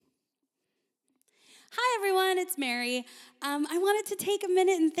it's Mary. I wanted to take a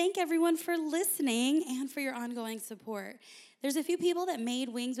minute and thank everyone for listening and for your ongoing support. There's a few people that made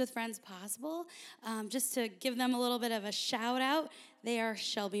Wings with Friends possible. Just to give them a little bit of a shout out, they are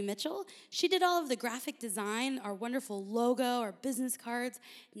Shelby Mitchell. She did all of the graphic design, our wonderful logo, our business cards,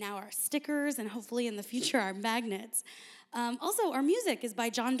 now our stickers, and hopefully in the future our magnets. Also, our music is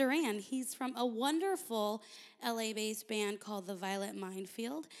by John Duran. He's from a wonderful LA-based band called The Violet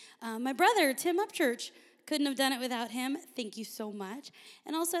Minefield. My brother, Tim Upchurch, couldn't have done it without him. Thank you so much.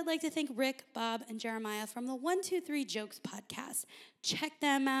 And also, I'd like to thank Rick, Bob, and Jeremiah from the 123 Jokes podcast. Check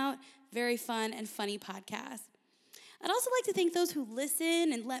them out. Very fun and funny podcast. I'd also like to thank those who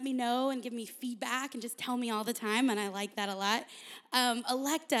listen and let me know and give me feedback and just tell me all the time, and I like that a lot.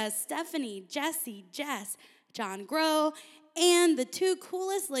 Electa, Stephanie, Jessie, Jess, John Groh, and the two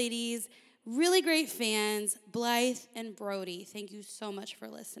coolest ladies, really great fans, Blythe and Brody. Thank you so much for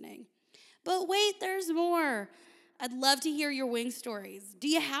listening. But wait, there's more. I'd love to hear your wing stories. Do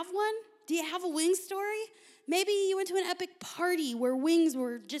you have one? Do you have a wing story? Maybe you went to an epic party where wings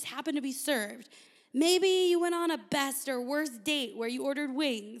were just happened to be served. Maybe you went on a best or worst date where you ordered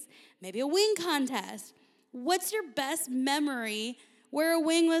wings. Maybe a wing contest. What's your best memory where a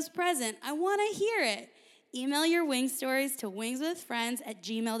wing was present? I want to hear it. Email your wing stories to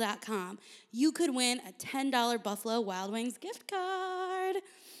wingswithfriends@gmail.com. You could win a $10 Buffalo Wild Wings gift card.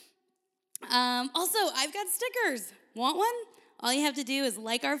 Also, I've got stickers. Want one? All you have to do is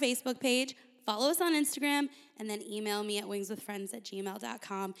like our Facebook page, follow us on Instagram, and then email me at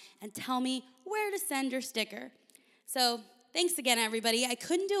wingswithfriends@gmail.com and tell me where to send your sticker. So thanks again, everybody. I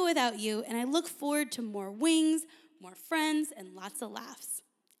couldn't do it without you, and I look forward to more wings, more friends, and lots of laughs.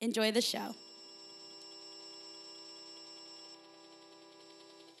 Enjoy the show.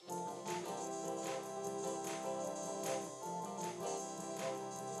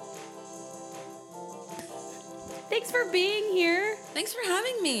 Thanks for being here. Thanks for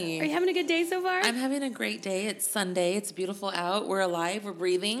having me. Are you having a good day so far? I'm having a great day. It's Sunday. It's beautiful out. We're alive. We're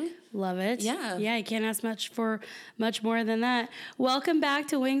breathing. Love it. Yeah. Yeah, I can't ask much more than that. Welcome back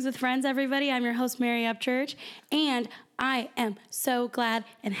to Wings with Friends, everybody. I'm your host, Mary Upchurch, and I am so glad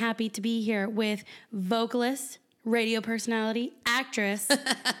and happy to be here with vocalist, radio personality, actress,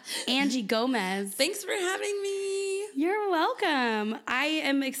 Angie Gomez. Thanks for having me. You're welcome. I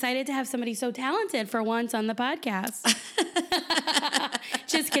am excited to have somebody so talented for once on the podcast.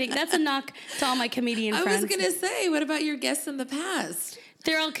 Just kidding. That's a knock to all my comedian friends. I was going to say, what about your guests in the past?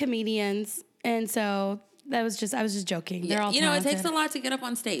 They're all comedians, and so I was just joking. They're all talented. It takes a lot to get up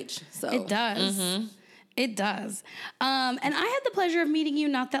on stage. So it does. Mm-hmm. It does. And I had the pleasure of meeting you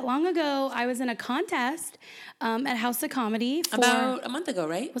not that long ago. I was in a contest at House of Comedy. About a month ago,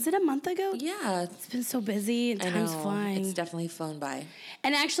 right? Was it a month ago? Yeah. It's been so busy and time's flying. It's definitely flown by.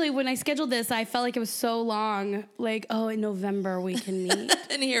 And actually, when I scheduled this, I felt like it was so long. Like, in November we can meet.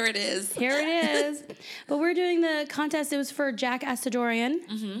 And here it is. Here it is. But we're doing the contest. It was for Jack Assadorian.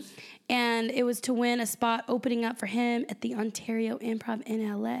 Mm-hmm. And it was to win a spot opening up for him at the Ontario Improv in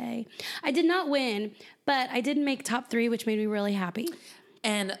LA. I did not win, but I did make top 3, which made me really happy.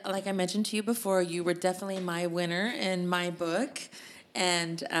 And like I mentioned to you before, you were definitely my winner in my book.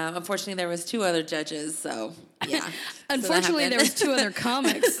 And unfortunately, there was 2 other judges, so yeah. Unfortunately, there was 2 other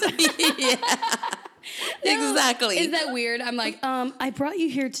comics. Yeah. Exactly. Is that weird? I'm like, I brought you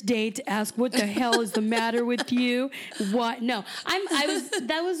here today to ask what the hell is the matter with you? What? No,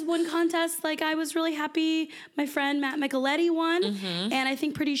 that was one contest. Like, I was really happy. My friend Matt Micheletti won, and I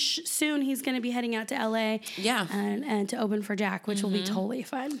think pretty soon he's going to be heading out to LA. Yeah, and to open for Jack, which will be totally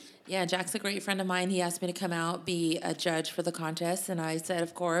fun. Yeah, Jack's a great friend of mine. He asked me to come out, be a judge for the contest, and I said,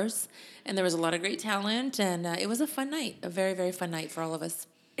 of course. And there was a lot of great talent, and it was a fun night, a very, very fun night for all of us.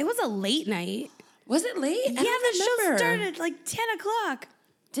 It was a late night. Was it late? Yeah, the show started like 10 o'clock.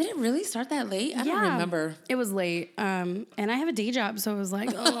 Did it really start that late? I don't remember. It was late. And I have a day job, so it was like,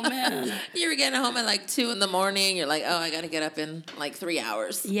 oh, man. You were getting home at like 2 a.m. You're like, I got to get up in like 3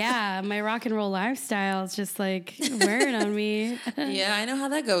 hours. Yeah, my rock and roll lifestyle is just like wearing on me. Yeah, I know how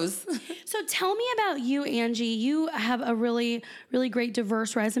that goes. So tell me about you, Angie. You have a really, really great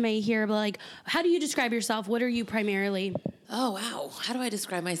diverse resume here. But like, how do you describe yourself? What are you primarily? Oh, wow. How do I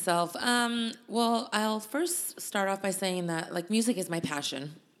describe myself? Well, I'll first start off by saying that like music is my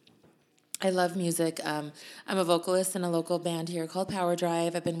passion. I love music. I'm a vocalist in a local band here called Power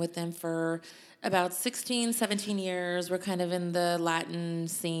Drive. I've been with them for about 16, 17 years. We're kind of in the Latin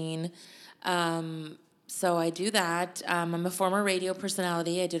scene. So I do that. I'm a former radio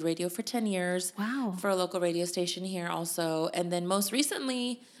personality. I did radio for 10 years. Wow. For a local radio station here also. And then most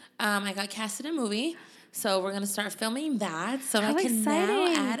recently, I got cast in a movie. So we're going to start filming that. So How I can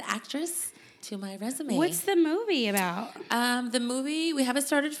exciting. now add actress to my resume. What's the movie about? The movie, we haven't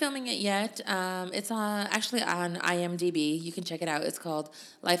started filming it yet. It's actually on IMDb. You can check it out. It's called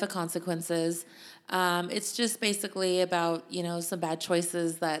Life of Consequences. It's just basically about, some bad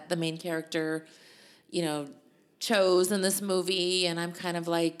choices that the main character, chose in this movie. And I'm kind of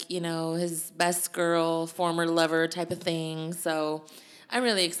like, his best girl, former lover type of thing. So I'm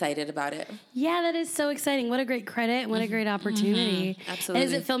really excited about it. Yeah, that is so exciting. What a great credit. What a great opportunity. Absolutely.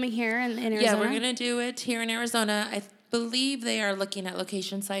 And is it filming here in Arizona? Yeah, we're going to do it here in Arizona. I believe they are looking at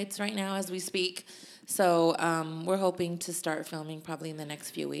location sites right now as we speak. So we're hoping to start filming probably in the next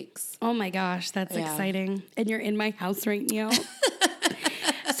few weeks. Oh my gosh, that's exciting. And you're in my house right now.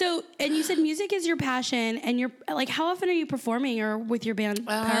 So, and you said music is your passion, and you're like, how often are you performing or with your band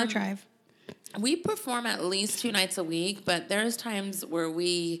Power Drive? We perform at least 2 nights a week, but there's times where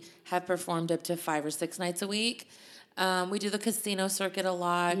we have performed up to 5 or 6 nights a week. We do the casino circuit a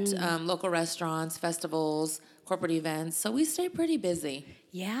lot, local restaurants, festivals, corporate events. So we stay pretty busy.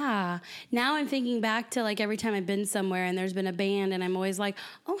 Yeah. Now I'm thinking back to like every time I've been somewhere and there's been a band, and I'm always like,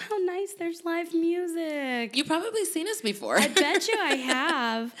 oh, how nice, there's live music. You've probably seen us before. I bet you I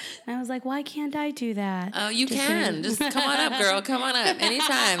have. And I was like, why can't I do that? Oh, you can. Just come on up, girl. Come on up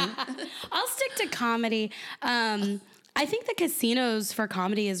anytime. I'll stick to comedy. I think the casinos for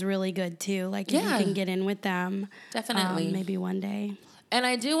comedy is really good too. Like if you can get in with them. Definitely. Maybe one day. And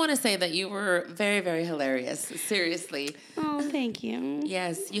I do want to say that you were very, very hilarious. Seriously. Oh, thank you.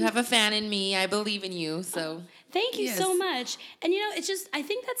 Yes, you have a fan in me. I believe in you. So thank you so much. And it's just, I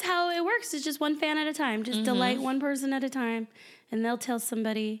think that's how it works. It's just one fan at a time. Just delight one person at a time. And they'll tell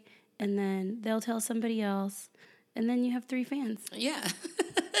somebody, and then they'll tell somebody else. And then you have 3 fans. Yeah.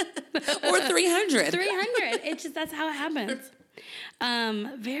 Or 300. 300. It's just, that's how it happens.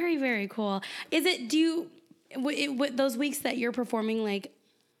 Very, very cool. Those weeks that you're performing like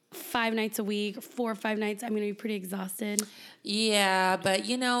 5 nights a week, 4 or 5 nights, are you pretty exhausted? Yeah, but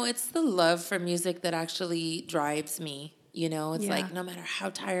it's the love for music that actually drives me. It's like no matter how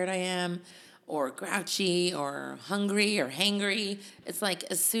tired I am or grouchy or hungry or hangry, it's like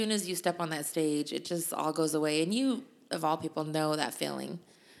as soon as you step on that stage, it just all goes away. And you, of all people, know that feeling.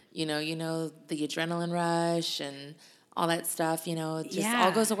 You know the adrenaline rush and all that stuff, it just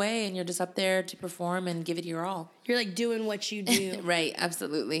all goes away, and you're just up there to perform and give it your all. You're like doing what you do. Right,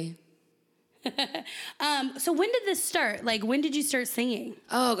 absolutely. So when did this start? Like, when did you start singing?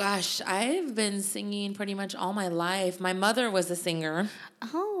 Oh, gosh, I've been singing pretty much all my life. My mother was a singer.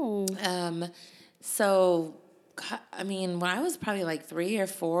 Oh. So, when I was probably like 3 or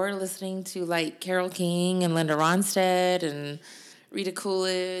 4, listening to like Carole King and Linda Ronstadt and Rita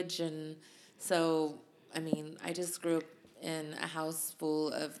Coolidge, and so... I just grew up in a house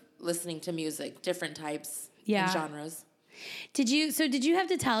full of listening to music, different types and genres. Did you have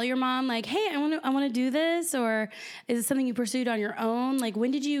to tell your mom like, hey, I want to do this, or is it something you pursued on your own? Like,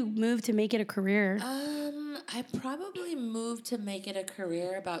 when did you move to make it a career? I probably moved to make it a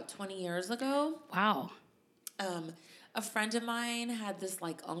career about 20 years ago. Wow. A friend of mine had this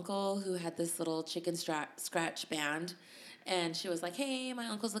like uncle who had this little chicken scratch band. And she was like, hey, my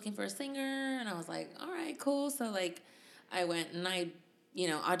uncle's looking for a singer. And I was like, all right, cool. So, like, I went and I,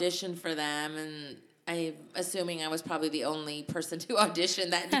 auditioned for them. And assuming I was probably the only person to audition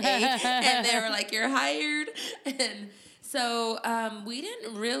that day. And they were like, you're hired. And so we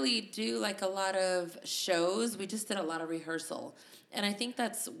didn't really do, like, a lot of shows. We just did a lot of rehearsal. And I think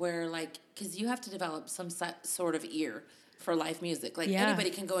that's where, like, because you have to develop some sort of ear for live music. Like anybody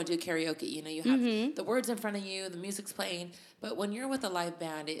can go and do karaoke. You have the words in front of you, the music's playing. But when you're with a live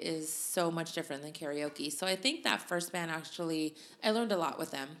band, it is so much different than karaoke. So I think that first band actually, I learned a lot with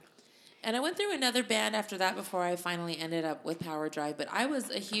them. And I went through another band after that before I finally ended up with Power Drive. But I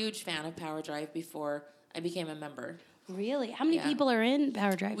was a huge fan of Power Drive before I became a member. Really? How many people are in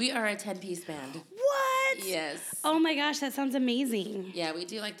Power Drive? We are a 10-piece band. What? Yes. Oh my gosh, that sounds amazing. Yeah, we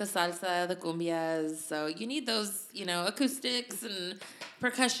do like the salsa, the cumbias. So you need those, acoustics and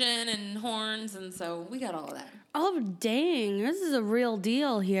percussion and horns. And so we got all of that. Oh, dang. This is a real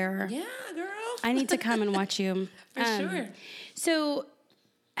deal here. Yeah, girl. I need to come and watch you. For sure. So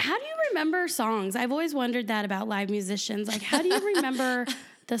how do you remember songs? I've always wondered that about live musicians. Like, how do you remember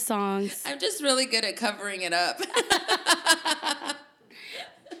the songs? I'm just really good at covering it up.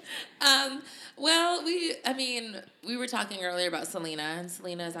 Well, we were talking earlier about Selena, and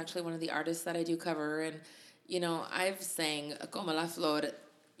Selena is actually one of the artists that I do cover, and, I've sang Como la Flor,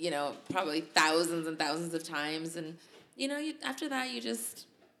 probably thousands and thousands of times, and, after that, you just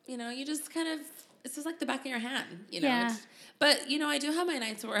kind of it's just like the back of your hand, you know. Yeah. But, you know, I do have my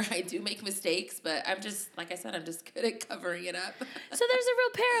nights where I do make mistakes, but I'm just, like I said, I'm just good at covering it up. So there's a real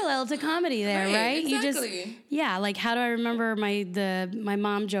parallel to comedy there, right? Exactly. Like how do I remember my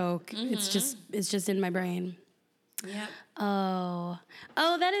mom joke? It's just in my brain. Yep. Oh,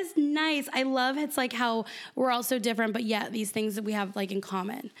 that is nice. I love it's like how we're all so different, but yet these things that we have like in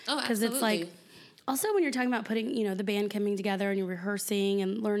common. Oh, absolutely. Because it's like, also when you're talking about putting, you know, the band coming together and you're rehearsing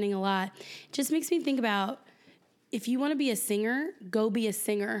and learning a lot, it just makes me think about if you want to be a singer, go be a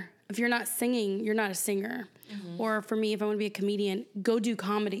singer. If you're not singing, you're not a singer. Mm-hmm. Or for me, if I want to be a comedian, go do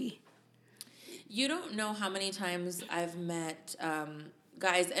comedy. You don't know how many times I've met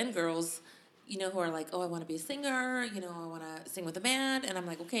guys and girls, you know, who are like, oh, I want to be a singer, you know, I want to sing with a band. And I'm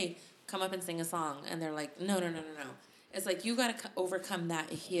like, okay, come up and sing a song. And they're like, no. It's like, you got to overcome that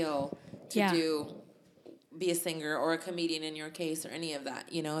hill to be a singer or a comedian in your case or any of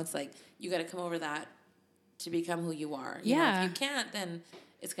that. You know, it's like, you got to come over that to become who you are. You know, if you can't, then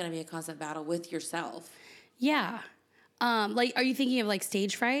it's going to be a constant battle with yourself. Yeah. Like, are you thinking of like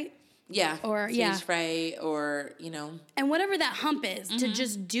stage fright? Yeah. Or stage fright or, you know. And whatever that hump is, to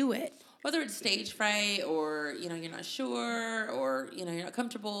just do it. Whether it's stage fright or, you know, you're not sure or, you know, you're not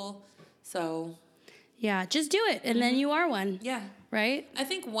comfortable. So. Yeah, just do it. And then you are one. Yeah. Right? I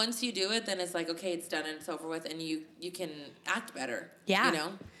think once you do it, then it's like, okay, it's done and it's over with. And you can act better. Yeah. You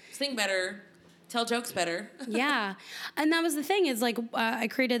know, sing better. Tell jokes better. Yeah. And that was the thing is like, I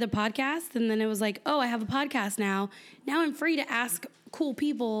created the podcast and then it was like, oh, I have a podcast now. Now I'm free to ask cool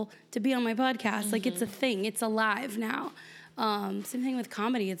people to be on my podcast. Like it's a thing. It's alive now. Same thing with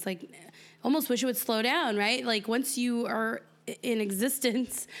comedy. It's like, almost wish it would slow down, right? Like once you are in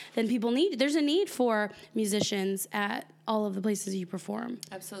existence, then there's a need for musicians at all of the places you perform.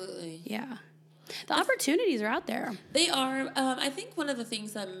 Absolutely. Yeah. The opportunities are out there. They are. I think one of the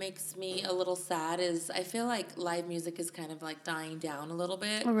things that makes me a little sad is I feel like live music is kind of like dying down a little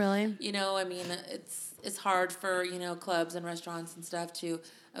bit. Oh, really? You know, I mean, it's hard for, you know, clubs and restaurants and stuff to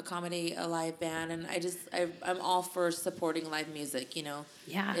accommodate a live band. And I'm all for supporting live music, you know.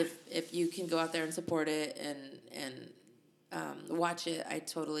 Yeah. If you can go out there and support it and watch it, I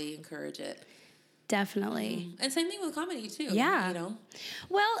totally encourage it. Definitely. And same thing with comedy too. Yeah. You know?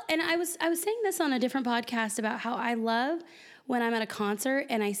 Well, and I was saying this on a different podcast about how I love when I'm at a concert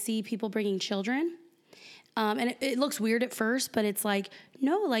and I see people bringing children. And it looks weird at first, but it's like,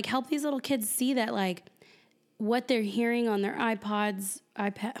 no, like help these little kids see that like what they're hearing on their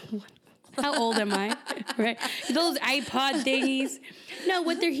iPad. How old am I? Right? Those iPod thingies. No,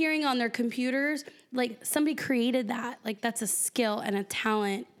 what they're hearing on their computers, like somebody created that. Like that's a skill and a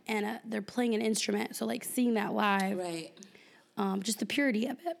talent. And they're playing an instrument, so like seeing that live, right? Just the purity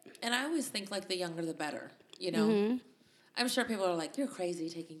of it. And I always think like the younger the better, you know. Mm-hmm. I'm sure people are like, "You're crazy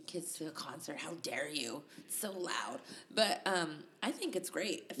taking kids to a concert. How dare you? It's so loud." But I think it's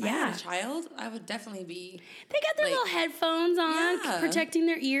great. If I had a child, I would definitely be. They got their little headphones on, protecting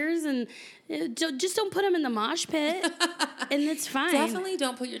their ears, and just don't put them in the mosh pit, and it's fine. Definitely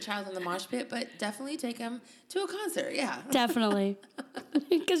don't put your child in the mosh pit, but definitely take them to a concert. Yeah, definitely,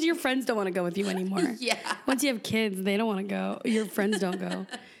 because your friends don't want to go with you anymore. Yeah, once you have kids, they don't want to go. Your friends don't go.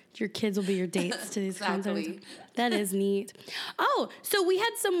 Your kids will be your dates to these concerts. That is neat. Oh, so we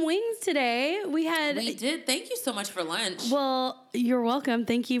had some wings today. We did. Thank you so much for lunch. Well, you're welcome.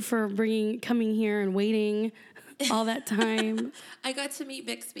 Thank you for coming here and waiting all that time. I got to meet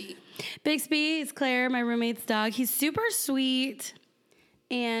Bixby. Bixby is Claire, my roommate's dog. He's super sweet.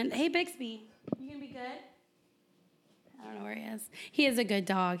 And hey, Bixby, you gonna be good? I don't know where he is. He is a good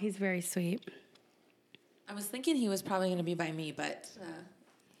dog. He's very sweet. I was thinking he was probably gonna be by me, but.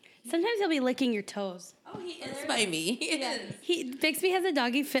 Sometimes he'll be licking your toes. Oh, he is by me. Bixby has a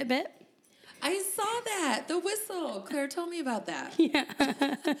doggy Fitbit. I saw that. The whistle. Claire told me about that. Yeah.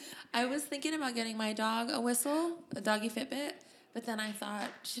 I was thinking about getting my dog a whistle, a doggy Fitbit, but then I thought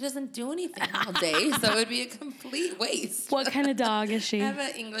she doesn't do anything all day, so it would be a complete waste. What kind of dog is she? I have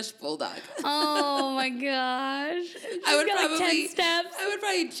an English bulldog. Oh my gosh. I would probably like 10 steps. I would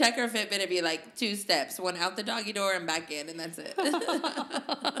probably check her Fitbit and be like 2 steps, one out the doggy door and back in, and that's it.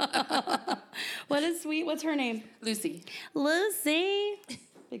 What is sweet? What's her name? Lucy.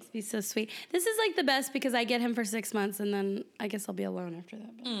 Bixby's so sweet. This is like the best because I get him for 6 months and then I guess I'll be alone after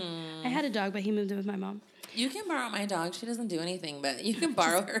that. But I had a dog, but he moved in with my mom. You can borrow my dog. She doesn't do anything, but you can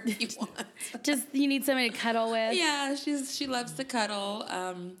borrow her if you want. Just you need somebody to cuddle with. Yeah, she loves to cuddle.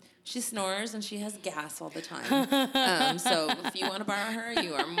 She snores and she has gas all the time. So if you want to borrow her,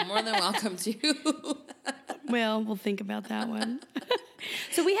 you are more than welcome to. Well, we'll think about that one.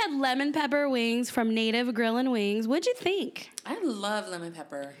 So we had lemon pepper wings from Native Grill and Wings. What'd you think? I love lemon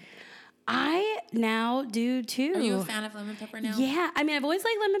pepper. I now do too. Are you a fan of lemon pepper now? Yeah. I mean, I've always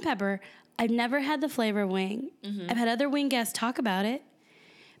liked lemon pepper. I've never had the flavor wing. I've had other wing guests talk about it,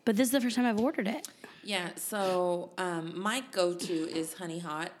 but this is the first time I've ordered it. Yeah, so my go-to is Honey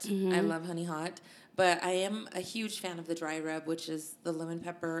Hot. I love Honey Hot. But I am a huge fan of the dry rub, which is the lemon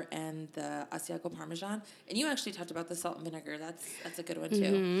pepper and the Asiago Parmesan. And you actually talked about the salt and vinegar. That's a good one,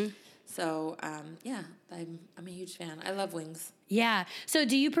 too. So, yeah, I'm a huge fan. I love wings. Yeah. So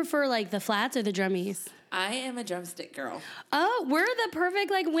do you prefer, like, the flats or the drummies? I am a drumstick girl. Oh, we're the perfect,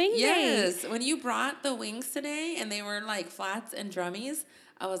 like, wing Yes. date. When you brought the wings today and they were, like, flats and drummies,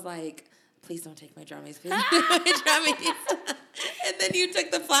 I was like, please don't take my drummies. Please don't take my drummies. And then you took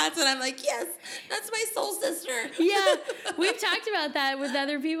the flats, and I'm like, yes, that's my soul sister. Yeah, we've talked about that with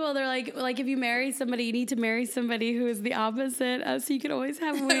other people. They're like if you marry somebody, you need to marry somebody who is the opposite, so you can always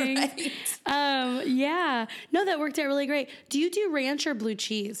have wings. Right. Yeah. No, that worked out really great. Do you do ranch or blue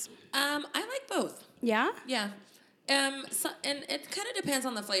cheese? I like both. Yeah? Yeah. So, and it kind of depends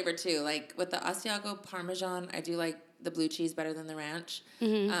on the flavor, too. Like, with the Asiago Parmesan, I do like the blue cheese better than the ranch.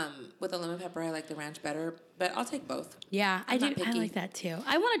 With the lemon pepper, I like the ranch better. But I'll take both. Yeah, I I'm do. not I picky. like that, too.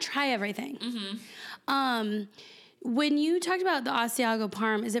 I want to try everything. When you talked about the Asiago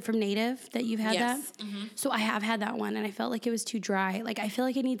Parm, is it from Native that you've had Yes. that? So I have had that one, and I felt like it was too dry. Like, I feel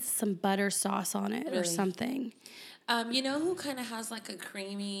like it needs some butter sauce on it or Really? something. You know who kind of has, like, a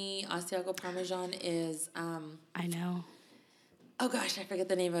creamy Asiago Parmesan is, I know. oh, gosh, I forget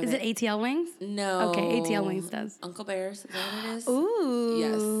the name of Is it ATL Wings? No. Okay, ATL Wings does. Uncle Bear's, is that what it is? Ooh.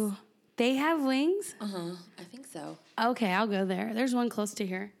 Yes. They have wings? Uh-huh, I think so. Okay, I'll go there. There's one close to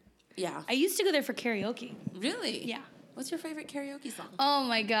here. Yeah. I used to go there for karaoke. Really? Yeah. What's your favorite karaoke song? Oh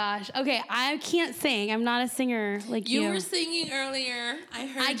my gosh. Okay, I can't sing. I'm not a singer like you. You were singing earlier. I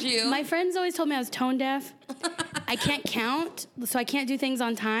heard you. My friends always told me I was tone deaf. I can't count, so I can't do things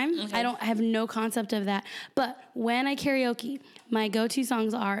on time. Okay. I have no concept of that. But when I karaoke, my go-to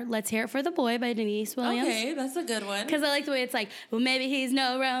songs are "Let's Hear It for the Boy" by Denise Williams. Okay, that's a good one. Because I like the way it's like, well, maybe he's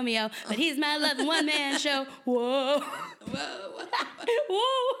no Romeo, but he's my loving one-man show. Whoa. Whoa.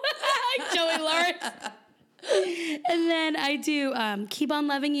 Whoa. Joey Lawrence. And then I do Keep On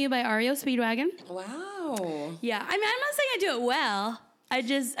Loving You by REO Speedwagon. Wow. Yeah. I mean, I'm not saying I do it well. I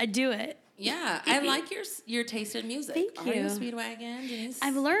do it. Yeah, I like your taste in music. Thank you. REO Speedwagon, Denise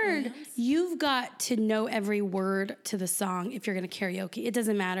I've learned Williams. you've got to know every word to the song if you're going to karaoke. It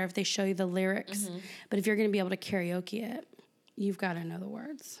doesn't matter if they show you the lyrics, but if you're going to be able to karaoke it, you've got to know the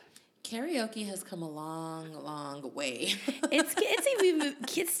words. Karaoke has come a long, long way.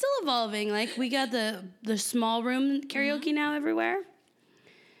 It's still evolving. Like we got the small room karaoke now everywhere.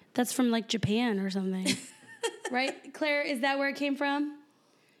 That's from like Japan or something, right? Claire, is that where it came from?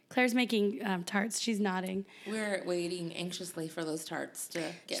 Claire's making tarts. She's nodding. We're waiting anxiously for those tarts to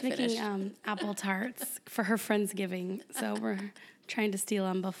get She's finished. making apple tarts for her Friendsgiving, so we're trying to steal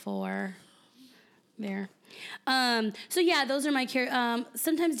them before there. So yeah, those are my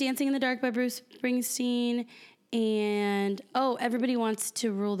sometimes Dancing in the Dark by Bruce Springsteen, and Everybody Wants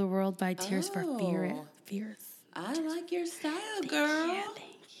to Rule the World by Tears for Fears. I like your style, girl. Yeah,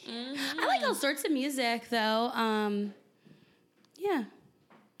 thank you. I like all sorts of music though. Yeah.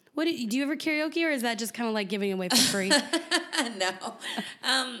 Do you ever karaoke, or is that just kind of like giving away for free? No.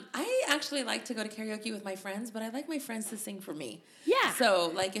 I actually like to go to karaoke with my friends, but I like my friends to sing for me. Yeah.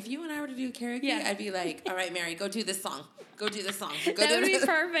 So, like, if you and I were to do karaoke, Yeah. I'd be like, all right, Mary, go do this song. Go do this song. Go That do would be this.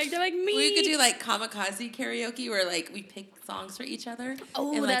 perfect. I'm like, me. We could do, like, kamikaze karaoke where, like, we pick songs for each other.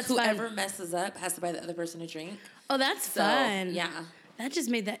 Oh, and, like, that's fun. whoever messes up has to buy the other person a drink. Oh, that's So, fun. yeah. That just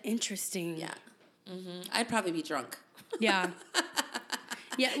made that interesting. Yeah. I'd probably be drunk. Yeah.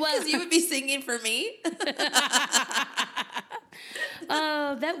 Yeah, well, Because you would be singing for me.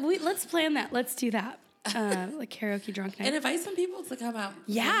 let's plan that. Let's do that. Like karaoke drunk night. And invite some people to come out.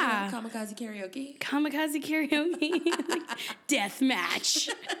 Yeah. Kamikaze karaoke. Kamikaze karaoke. Like, death match.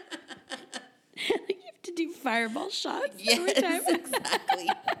 You have to do fireball shots every time. Yes, exactly.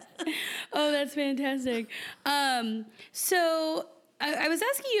 Oh, that's fantastic. So I was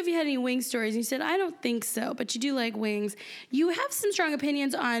asking you if you had any wing stories, and you said, I don't think so, but you do like wings. You have some strong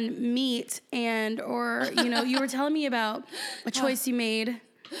opinions on meat you were telling me about a choice you made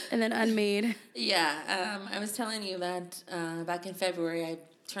and then unmade. Yeah, I was telling you that back in February I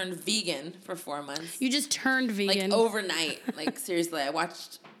turned vegan for 4 months. You just turned vegan. Like overnight. Like seriously, I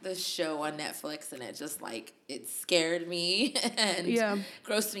watched this show on Netflix and it just like it scared me and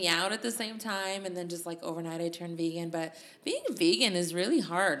grossed me out at the same time, and then just like overnight I turned vegan. But being vegan is really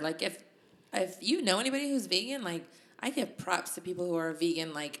hard. Like if you know anybody who's vegan, like I give props to people who are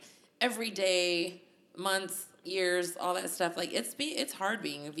vegan like every day, months, years, all that stuff. Like it's hard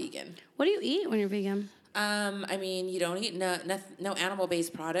being a vegan. What do you eat when you're vegan? I mean, you don't eat no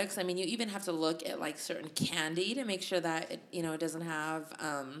animal-based products. I mean, you even have to look at like certain candy to make sure that it doesn't have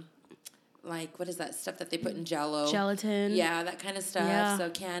like what is that stuff that they put in Jello? Gelatin. Yeah, that kind of stuff. Yeah.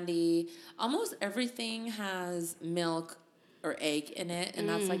 So candy, almost everything has milk or egg in it, and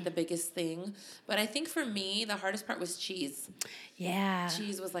that's like the biggest thing. But I think for me, the hardest part was cheese. Yeah.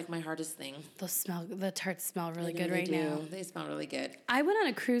 Cheese was like my hardest thing. The tarts smell really good They right do. now. They smell really good. I went on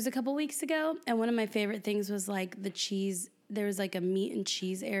a cruise a couple weeks ago, and one of my favorite things was like the cheese. There was like a meat and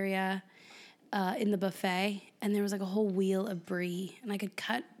cheese area in the buffet, and there was like a whole wheel of brie, and I could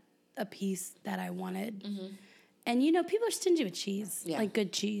cut a piece that I wanted. And people are stingy with cheese, like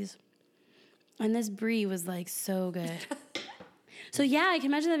good cheese. And this brie was like so good. So yeah, I can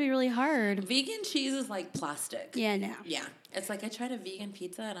imagine that'd be really hard. Vegan cheese is like plastic. Yeah, no. Yeah. It's like I tried a vegan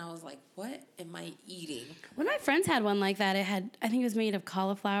pizza and I was like, what am I eating? One of my friends had one like that. I think it was made of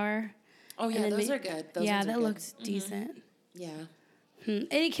cauliflower. Oh yeah, those are good. Those yeah, ones are that good. looked decent. Yeah. And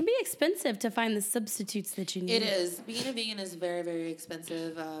it can be expensive to find the substitutes that you need. It is. Being a vegan is very, very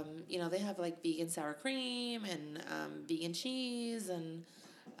expensive. They have like vegan sour cream and vegan cheese and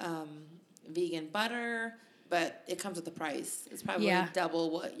vegan butter, but it comes with a price. It's probably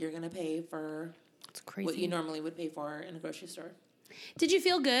double what you're going to pay for It's crazy. what you normally would pay for in a grocery store. Did you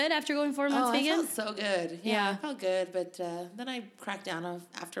feel good after going 4 months vegan? I felt so good. Yeah, I felt good, but then I cracked down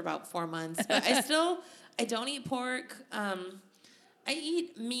after about 4 months. But I don't eat pork. I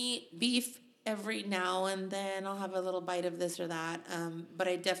eat meat, beef every now and then. I'll have a little bite of this or that. But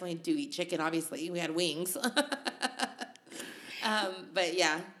I definitely do eat chicken, obviously. We had wings. But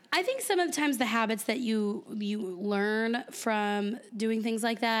yeah. I think some of the times the habits that you learn from doing things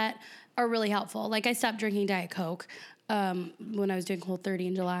like that are really helpful. Like I stopped drinking Diet Coke when I was doing Whole30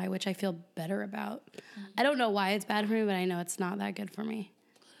 in July, which I feel better about. I don't know why it's bad for me, but I know it's not that good for me.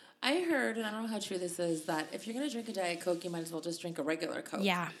 I heard, and I don't know how true this is, that if you're going to drink a Diet Coke, you might as well just drink a regular Coke.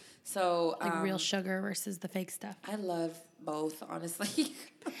 Yeah. So Like real sugar versus the fake stuff. I love both, honestly.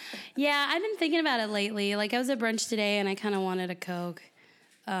 Yeah, I've been thinking about it lately. Like I was at brunch today and I kind of wanted a Coke.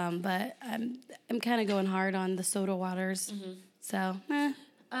 But I'm kind of going hard on the soda waters. So,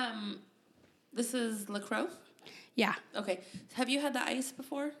 This is LaCroix? yeah. Okay. Have you had the ice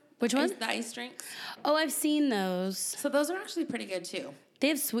before? Which one? The ice drinks. Oh, I've seen those. So those are actually pretty good too.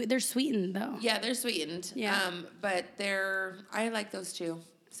 They're sweetened though. Yeah, they're sweetened. Yeah. But I like those too.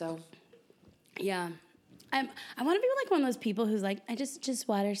 So. Yeah. I want to be like one of those people who's like, just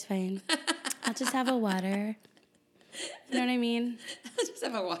water's fine. I'll just have a water. You know what I mean? Just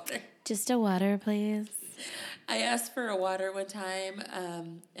have a water. Just a water, please. I asked for a water one time,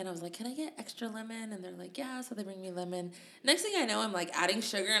 and I was like, can I get extra lemon? And they're like, yeah, so they bring me lemon. Next thing I know, I'm like adding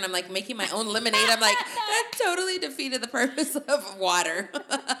sugar, and I'm like making my own lemonade. I'm like, that totally defeated the purpose of water.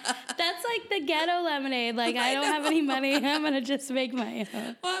 That's like the ghetto lemonade. Like, I don't have any money. I'm going to just make my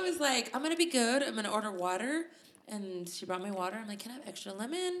own. Well, I was like, I'm going to be good. I'm going to order water. And she brought me water. I'm like, can I have extra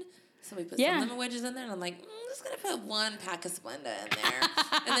lemon? So we put some lemon wedges in there, and I'm like, I'm just going to put one pack of Splenda in there.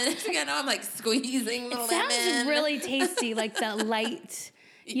 And then next thing I know, I'm like squeezing the lemon. It sounds really tasty, like that light,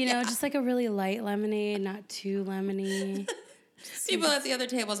 just like a really light lemonade, not too lemony. People at the other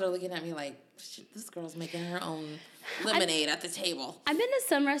tables are looking at me like, this girl's making her own lemonade at the table. I've been to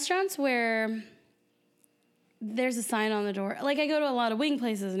some restaurants where there's a sign on the door. Like, I go to a lot of wing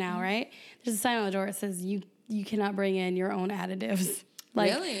places now, right? There's a sign on the door that says you cannot bring in your own additives.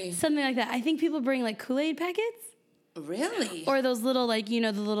 Like, really? Something like that. I think people bring, like, Kool-Aid packets. Really? Or those little, like,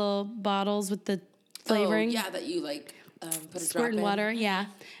 the little bottles with the flavoring. Oh, yeah, that you, like, put a squirt drop in. water, yeah.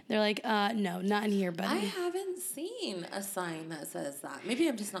 They're like, no, not in here, buddy. I haven't seen a sign that says that. Maybe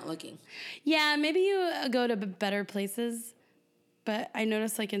I'm just not looking. Yeah, maybe you go to better places. But I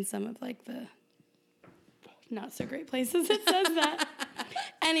noticed, like, in some of, like, the not so great places, it says that.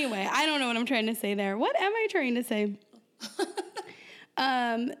 Anyway, I don't know what I'm trying to say there. What am I trying to say?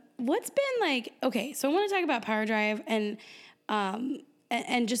 What's been like, okay, so I want to talk about Power Drive and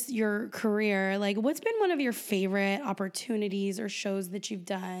just your career. Like, what's been one of your favorite opportunities or shows that you've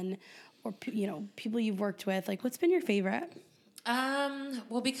done or, people you've worked with? Like, what's been your favorite?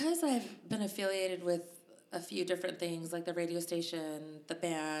 Well, because I've been affiliated with a few different things, like the radio station, the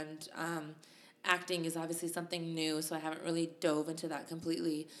band, acting is obviously something new, so I haven't really dove into that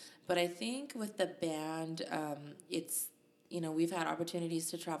completely. But I think with the band, it's, we've had opportunities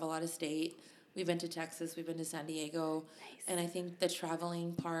to travel out of state. We've been to Texas, we've been to San Diego. Nice. And I think the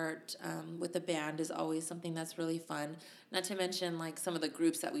traveling part with the band is always something that's really fun. Not to mention, like, some of the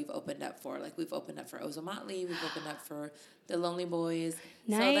groups that we've opened up for. Like, we've opened up for Ozomatli, we've opened up for the Lonely Boys.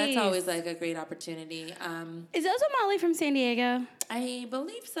 Nice. So that's always like a great opportunity. Is Ozo Molly from San Diego? I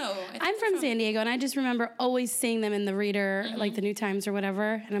believe so. I'm from San Diego, and I just remember always seeing them in the Reader, like the New Times or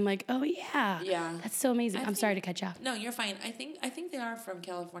whatever, and I'm like, oh yeah, that's so amazing. I'm sorry to cut you off. No, you're fine. I think they are from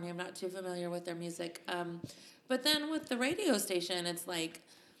California. I'm not too familiar with their music. But then with the radio station, it's like,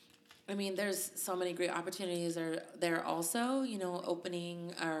 I mean, there's so many great opportunities are there also, you know,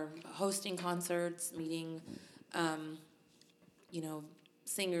 opening or hosting concerts, meeting, you know,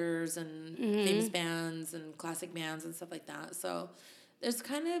 singers and famous bands and classic bands and stuff like that. So there's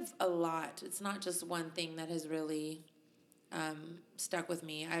kind of a lot. It's not just one thing that has really stuck with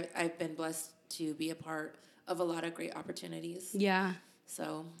me. I've been blessed to be a part of a lot of great opportunities. Yeah.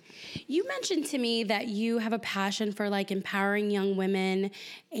 So you mentioned to me that you have a passion for like empowering young women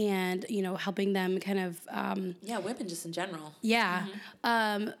and, you know, helping them kind of women just in general. Yeah.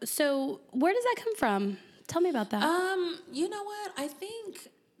 So where does that come from? Tell me about that. You know what? I think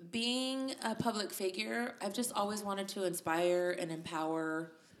being a public figure, I've just always wanted to inspire and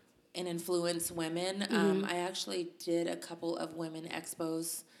empower and influence women. I actually did a couple of women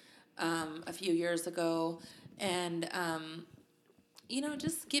expos a few years ago, and you know,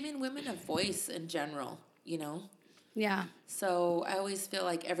 just giving women a voice in general, you know? Yeah. So I always feel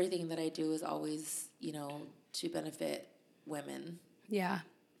like everything that I do is always, you know, to benefit women. Yeah.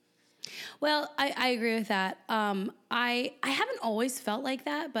 Well, I agree with that. I haven't always felt like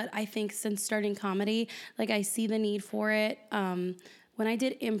that, but I think since starting comedy, like I see the need for it. When I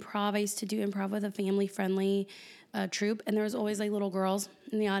did improv, I used to do improv with a family-friendly troupe, and there was always like little girls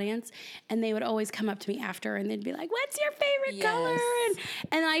in the audience, and they would always come up to me after, and they'd be like, "What's your favorite color?"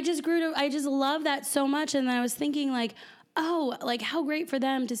 And I just I just love that so much, and then I was thinking like, oh, like how great for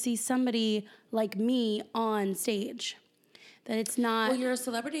them to see somebody like me on stage. That it's not... Well, you're a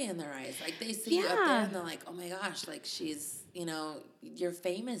celebrity in their eyes. Like, they see you up there, and they're like, oh, my gosh, like, she's, you know, you're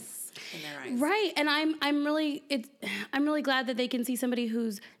famous in their eyes. Right, and I'm really glad that they can see somebody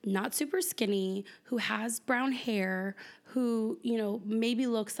who's not super skinny, who has brown hair, who, you know, maybe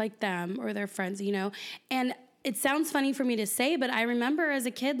looks like them or their friends, you know. And it sounds funny for me to say, but I remember as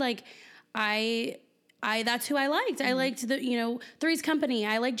a kid, like, that's who I liked. I liked Three's Company.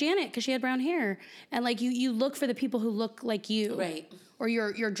 I liked Janet because she had brown hair. And like you look for the people who look like you. Right. Or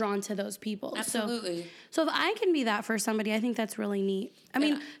you're drawn to those people. Absolutely. So if I can be that for somebody, I think that's really neat. I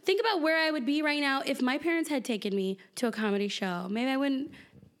mean, think about where I would be right now if my parents had taken me to a comedy show. Maybe I wouldn't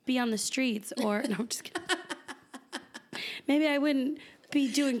be on the streets or no, I'm just kidding. Maybe I wouldn't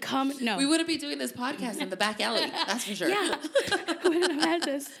be doing comedy. No. We wouldn't be doing this podcast in the back alley. That's for sure. Yeah. I wouldn't have had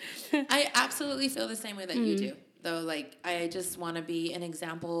this. I absolutely feel the same way that you do. Though, like, I just want to be an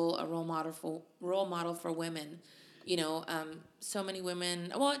example, a role model for women. You know, so many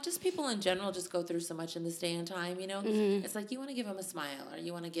women, well, just people in general just go through so much in this day and time, you know. It's like you want to give them a smile, or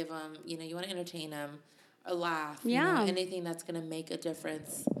you want to give them, you know, you want to entertain them, a laugh, you know, anything that's going to make a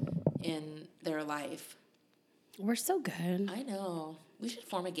difference in their life. We're so good. I know. We should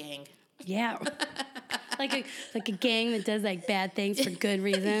form a gang. Yeah. like a gang that does like bad things for good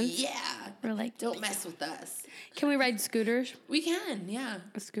reasons. Yeah. We're like, don't mess with us. Can we ride scooters? We can, yeah.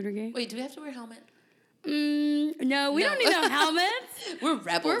 A scooter gang? Wait, do we have to wear a helmet? No, we don't need no helmets. We're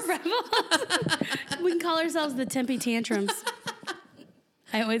rebels. We can call ourselves the Tempe Tantrums.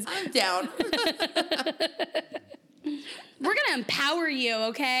 I'm down. We're going to empower you,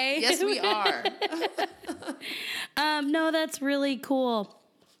 okay? Yes, we are. No, that's really cool.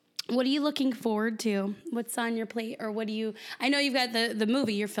 What are you looking forward to? What's on your plate? Or what do you... I know you've got the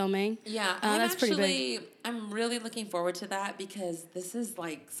movie you're filming. Yeah, that's pretty big. I'm really looking forward to that because this is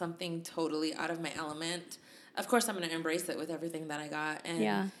like something totally out of my element. Of course, I'm going to embrace it with everything that I got.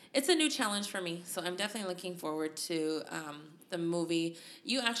 And it's a new challenge for me. So I'm definitely looking forward to the movie.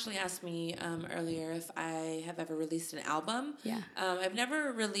 You actually asked me earlier if I have ever released an album. Yeah. I've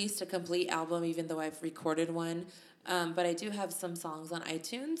never released a complete album, even though I've recorded one. But I do have some songs on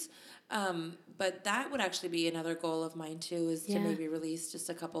iTunes. But that would actually be another goal of mine, too, is to maybe release just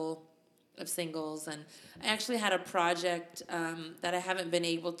a couple of singles. And I actually had a project that I haven't been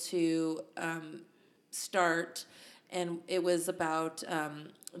able to start, and it was about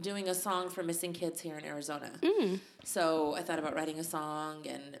doing a song for missing kids here in Arizona. So I thought about writing a song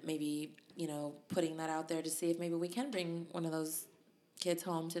and maybe, you know, putting that out there to see if maybe we can bring one of those kids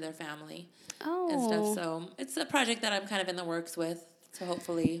home to their family and stuff. So it's a project that I'm kind of in the works with. So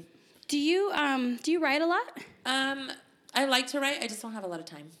hopefully. Do you write a lot? I like to write. I just don't have a lot of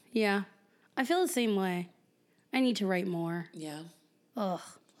time. Yeah, I feel the same way. I need to write more. Yeah. Ugh.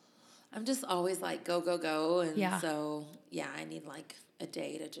 I'm just always like go, go, go. And so, I need like a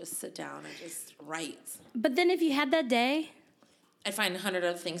day to just sit down and just write. But then if you had that day, I'd find 100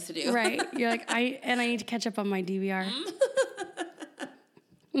 other things to do. Right. You're like, I need to catch up on my DVR.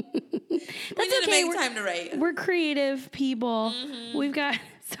 We need to make time to write. We're creative people. We've got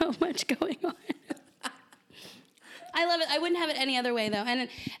so much going on. I love it. I wouldn't have it any other way, though.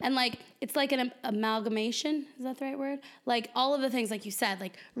 And like, it's like an amalgamation. Is that the right word? Like, all of the things, like you said,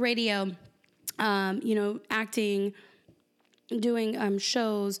 like radio, acting, doing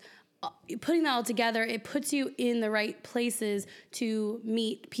shows, putting that all together, it puts you in the right places to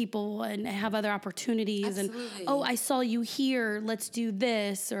meet people and have other opportunities. Absolutely. And, I saw you here, let's do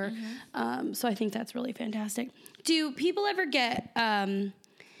this. Or so I think that's really fantastic. Do people ever get,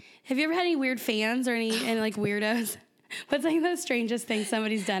 have you ever had any weird fans or any like weirdos? What's like the strangest thing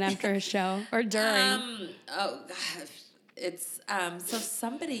somebody's done after a show or during? Oh gosh. It's, so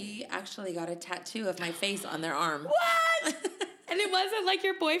somebody actually got a tattoo of my face on their arm. What? And it wasn't like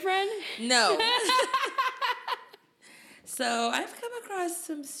your boyfriend? No. So I've come across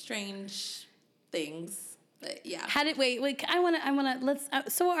some strange things, but yeah. Wait, I want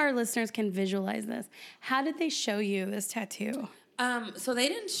to, so our listeners can visualize this. How did they show you this tattoo? So they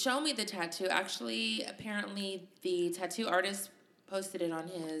didn't show me the tattoo. Actually, apparently the tattoo artist posted it on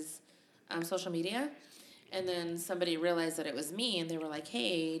his social media. And then somebody realized that it was me, and they were like,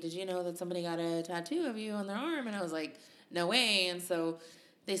 hey, did you know that somebody got a tattoo of you on their arm? And I was like, no way. And so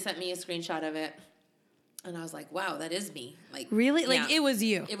they sent me a screenshot of it. And I was like, wow, that is me. Like, really? Yeah, like, it was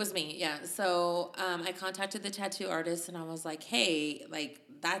you? It was me, yeah. So I contacted the tattoo artist, and I was like, hey, like,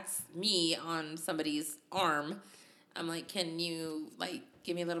 that's me on somebody's arm. I'm like, can you, like,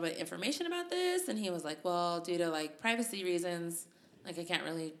 give me a little bit of information about this? And he was like, well, due to, like, privacy reasons, like, I can't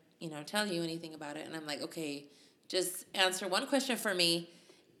really, tell you anything about it. And I'm like, okay, just answer one question for me.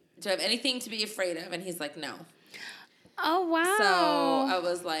 Do I have anything to be afraid of? And he's like, no. Oh, wow. So I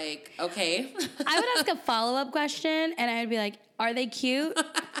was like, okay. I would ask a follow-up question, and I would be like, are they cute?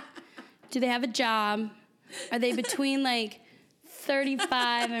 Do they have a job? Are they between, like,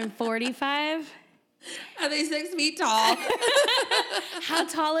 35 and 45? Are they 6 feet tall? How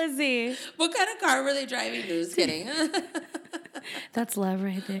tall is he? What kind of car were they driving? Just kidding. That's love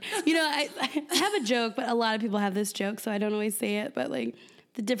right there. I have a joke, but a lot of people have this joke, so I don't always say it. But, like,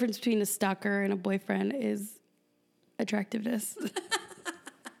 the difference between a stalker and a boyfriend is attractiveness.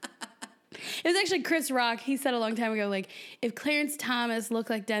 It was actually Chris Rock. He said a long time ago, like, if Clarence Thomas looked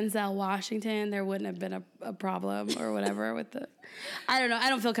like Denzel Washington, there wouldn't have been a problem or whatever with the... I don't know. I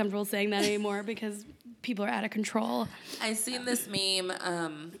don't feel comfortable saying that anymore because people are out of control. I seen this meme.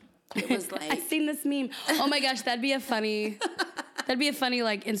 It was like... I seen this meme. Oh, my gosh. That'd be a funny,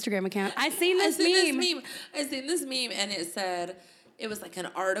 like, Instagram account. I seen this meme. I seen this meme, and it said... It was like an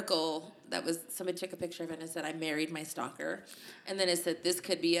article that was, somebody took a picture of it and it said, I married my stalker. And then it said, this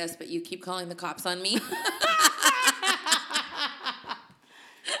could be us, but you keep calling the cops on me.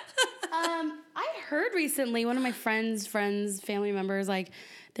 I heard recently, one of my friends, family members, like,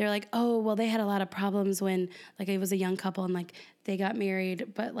 they're like, oh, well, they had a lot of problems when, like, it was a young couple and, like, they got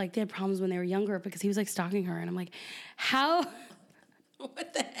married, but, like, they had problems when they were younger because he was, like, stalking her. And I'm like, how?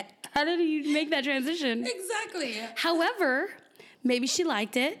 What the heck? How did he make that transition? Exactly. However... Maybe she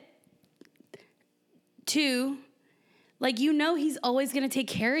liked it. 2, like, he's always going to take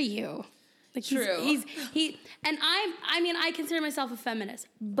care of you. Like, true. And I consider myself a feminist,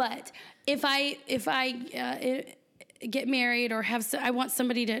 but if I get married or I want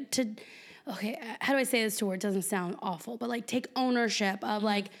somebody to, okay, how do I say this to where it doesn't sound awful, but, like, take ownership of,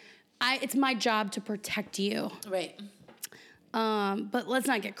 like, it's my job to protect you. Right. But let's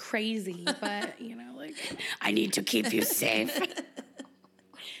not get crazy, but, like, I need to keep you safe.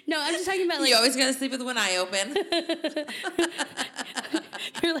 No, I'm just talking about, like... You always gotta sleep with one eye open.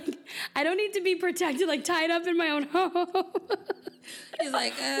 You're like, I don't need to be protected, like, tied up in my own home. He's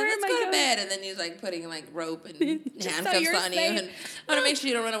like, let's go to bed. And then he's, like, putting, like, rope and handcuffs on you. And I want to make sure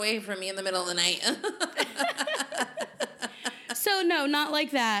you don't run away from me in the middle of the night. So, no, not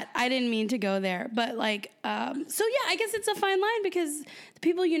like that. I didn't mean to go there. But, like, so, yeah, I guess it's a fine line because the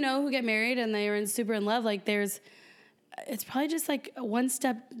people who get married and they are super in love, like, it's probably just, like, one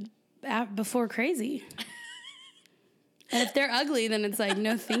step before crazy. And if they're ugly, then it's like,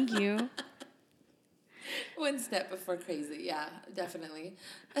 no, thank you. One step before crazy. Yeah, definitely.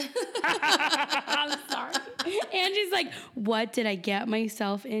 I'm sorry. Angie's like, what did I get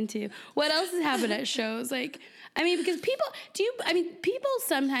myself into? What else has happened at shows? Like, I mean, because people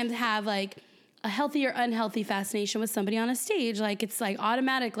sometimes have, like, a healthy or unhealthy fascination with somebody on a stage. Like, it's, like,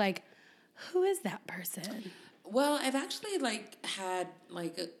 automatic, like, who is that person? Well, I've actually, like, had,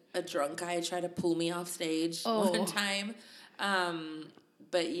 like, a drunk guy try to pull me off stage one time.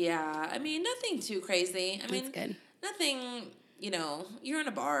 But, yeah, I mean, nothing too crazy. I mean, good. Nothing, you're in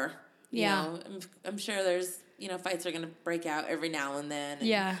a bar. Yeah. I'm sure there's, fights are going to break out every now and then. And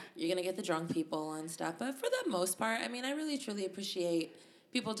Yeah. You're going to get the drunk people and stuff. But for the most part, I mean, I really, truly appreciate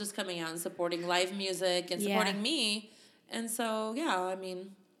people just coming out and supporting live music and supporting me. And so, yeah, I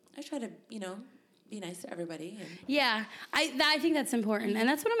mean, I try to, be nice to everybody. Yeah, I think that's important. And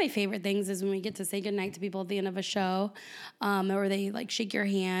that's one of my favorite things is when we get to say goodnight to people at the end of a show, or they, like, shake your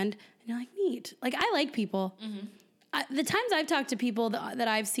hand. And you're like, neat. Like, I like people. Mm-hmm. The times I've talked to people that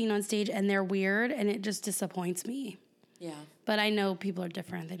I've seen on stage and they're weird and it just disappoints me. Yeah. But I know people are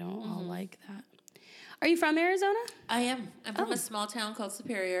different. They don't all like that. Are you from Arizona? I am. I'm from a small town called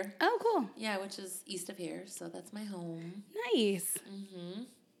Superior. Oh, cool. Yeah, which is east of here. So that's my home. Nice. Mm-hmm.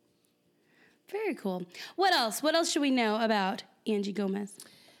 Very cool. What else? What else should we know about Angie Gomez?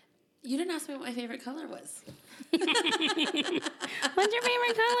 You didn't ask me what my favorite color was. What's your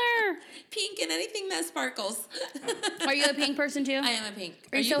favorite color? Pink and anything that sparkles. Are you a pink person too? I am a pink.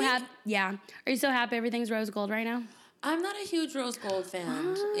 Are you so happy? Yeah. Are you so happy everything's rose gold right now? I'm not a huge rose gold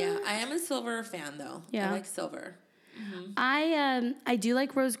fan. Yeah, I am a silver fan though. Yeah. I like silver. Mm-hmm. I do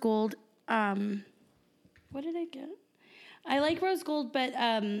like rose gold. What did I get? I like rose gold, but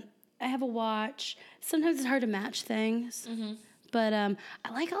I have a watch. Sometimes it's hard to match things. Mm-hmm. But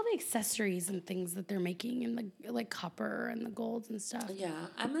I like all the accessories and things that they're making and the like copper and the golds and stuff. Yeah,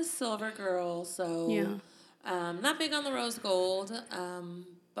 I'm a silver girl, so not big on the rose gold,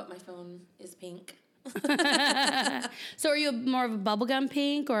 but my phone is pink. So are you more of a bubblegum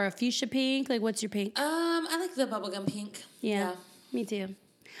pink or a fuchsia pink? Like, what's your pink? I like the bubblegum pink. Yeah, me too.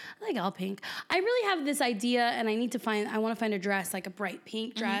 I like all pink. I really have this idea, and I want to find a dress, like a bright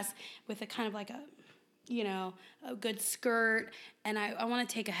pink dress with a kind of like a good skirt, and I want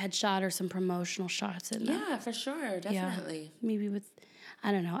to take a headshot or some promotional shots in that. Yeah, for sure, definitely. Yeah, maybe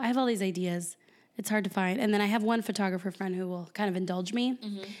I don't know. I have all these ideas. It's hard to find. And then I have one photographer friend who will kind of indulge me.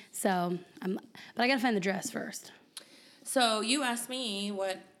 Mm-hmm. So, but I got to find the dress first. So you asked me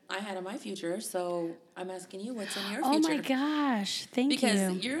what I had in my future, so I'm asking you what's in your future. Oh my gosh, thank you.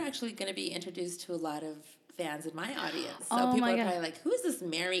 Because you're actually going to be introduced to a lot of fans in my audience. So people are probably like, who is this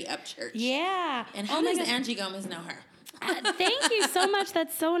Mary Upchurch? Yeah. And how does Angie Gomez know her? Thank you so much.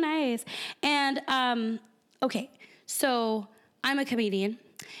 That's so nice. And, okay, so I'm a comedian.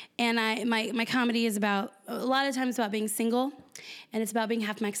 And my comedy is a lot of times about being single, and it's about being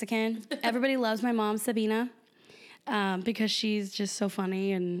half Mexican. Everybody loves my mom, Sabina, because she's just so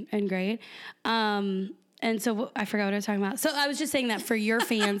funny and great. And so I forgot what I was talking about. So I was just saying that for your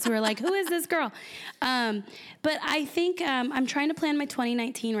fans who are like, who is this girl? But I think I'm trying to plan my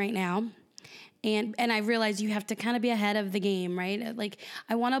 2019 right now. And I realize you have to kind of be ahead of the game, right? Like,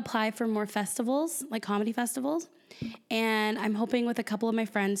 I want to apply for more festivals, like comedy festivals. And I'm hoping with a couple of my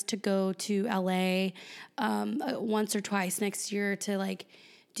friends to go to LA once or twice next year to like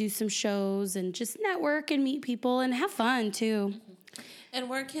do some shows and just network and meet people and have fun too. And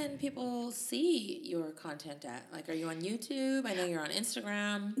where can people see your content at? Like, are you on YouTube? I know you're on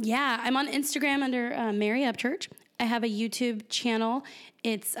Instagram. Yeah, I'm on Instagram under Mary Upchurch. I have a YouTube channel.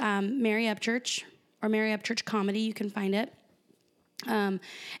 It's Mary Upchurch or Mary Upchurch Comedy. You can find it.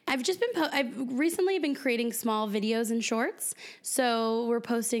 I've recently been creating small videos and shorts, so we're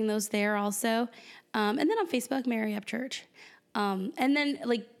posting those there also. And then on Facebook, Mary Upchurch. And then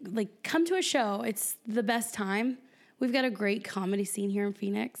like come to a show. It's the best time. We've got a great comedy scene here in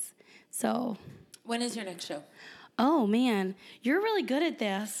Phoenix. So when is your next show? Oh man, you're really good at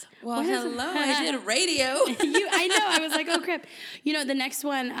this. Well, hello, I did radio. I know. I was like, oh crap. The next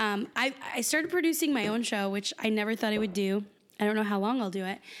one, I started producing my own show, which I never thought I would do. I don't know how long I'll do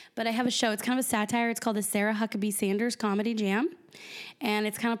it, but I have a show. It's kind of a satire. It's called the Sarah Huckabee Sanders Comedy Jam, and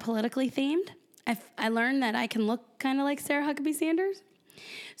it's kind of politically themed. I learned that I can look kind of like Sarah Huckabee Sanders.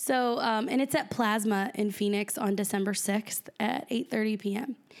 So, and it's at Plasma in Phoenix on December 6th at 8:30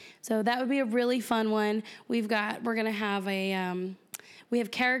 p.m. So that would be a really fun one. We're going to have we have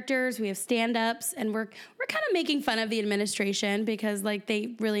characters, we have stand-ups, and we're kind of making fun of the administration because like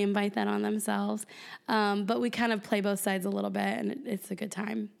they really invite that on themselves. But we kind of play both sides a little bit, and it's a good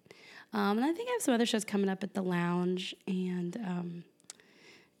time. And I think I have some other shows coming up at the Lounge and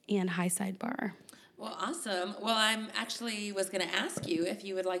High Side Bar. Well, awesome. Well, I'm actually was going to ask you if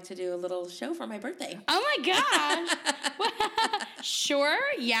you would like to do a little show for my birthday. Oh my gosh. Sure.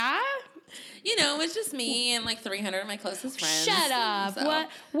 Yeah. It's just me and like 300 of my closest friends. Shut up. So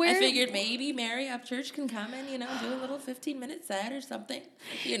what? Where? I figured maybe Mary Upchurch can come and, do a little 15-minute set or something,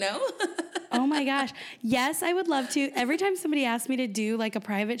 Oh my gosh. Yes, I would love to. Every time somebody asks me to do like a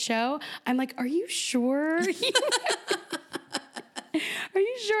private show, I'm like, are you sure? Are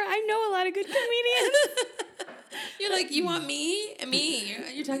you sure? I know a lot of good comedians. You're like, you want me? Me.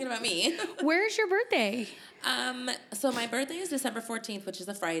 You're talking about me. Where's your birthday? So my birthday is December 14th, which is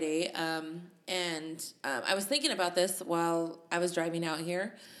a Friday. I was thinking about this while I was driving out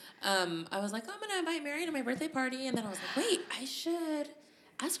here. I was like, oh, I'm going to invite Mary to my birthday party. And then I was like, wait, I should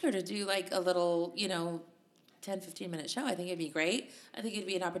ask her to do like a little, 10, 15-minute show. I think it'd be great. I think it'd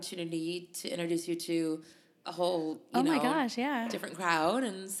be an opportunity to introduce you to a whole, my gosh, yeah, different crowd.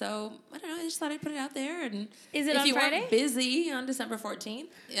 And so, I don't know, I just thought I'd put it out there. And is it if on you Friday? weren't busy on December 14th,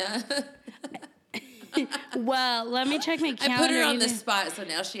 yeah. Well, let me check my calendar. I put her on the spot, so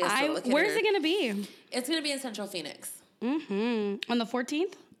now she has to look at Where's her. it going to be? It's going to be in Central Phoenix. Mm-hmm. On the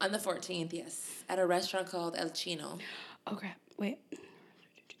 14th? On the 14th, yes. At a restaurant called El Chino. Oh, crap. Wait.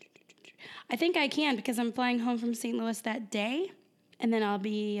 I think I can because I'm flying home from St. Louis that day. And then I'll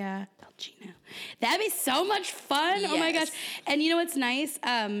be El Chino. That'd be so much fun. Yes. Oh, my gosh. And you know what's nice?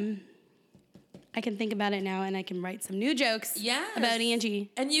 I can think about it now, and I can write some new jokes about Angie.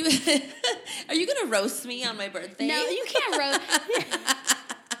 And you, are you going to roast me on my birthday? No, you can't roast.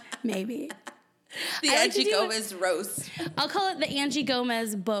 Maybe. The Angie Gomez roast. I'll call it the Angie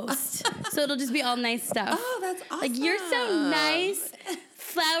Gomez boast. So it'll just be all nice stuff. Oh, that's awesome. Like, you're so nice.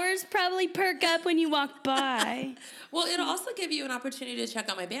 Flowers probably perk up when you walk by. Well, it'll also give you an opportunity to check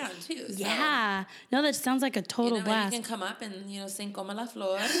out my band, too. So, yeah. No, that sounds like a total blast. You can come up and, sing Como la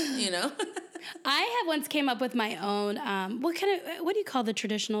Flor, I have once came up with my own, what do you call the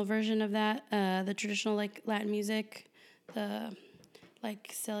traditional version of that? The traditional, like, Latin music? Like,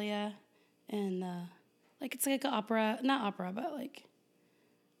 Celia and, it's like an opera, not opera, but, like,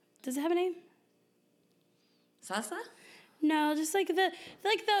 does it have a name? Salsa? No, just like the,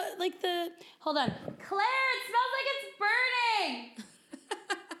 hold on. Claire, it smells like it's burning!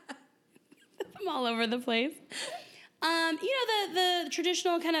 I'm all over the place. The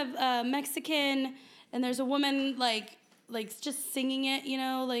traditional kind of Mexican, and there's a woman, like just singing it,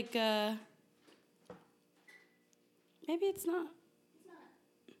 maybe it's not.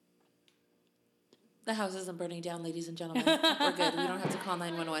 The house isn't burning down, ladies and gentlemen. We're good. We don't have to call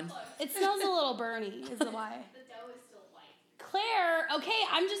 911. It smells a little burny, is the why. Claire, okay,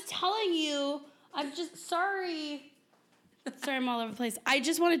 I'm just telling you. I'm just sorry. Sorry, I'm all over the place. I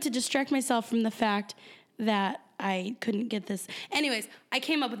just wanted to distract myself from the fact that I couldn't get this. Anyways, I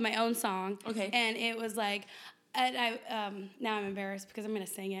came up with my own song. Okay. And it was like, and now I'm embarrassed because I'm going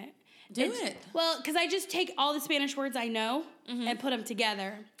to sing it. Do it. Well, because I just take all the Spanish words I know and put them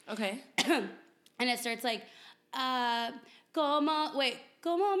together. Okay. And it starts like, como me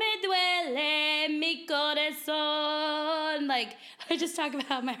duele mi corazón. Like, I just talk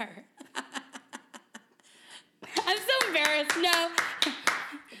about my heart. I'm so embarrassed. No.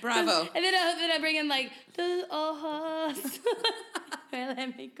 Bravo. And then I bring in like, tus ojos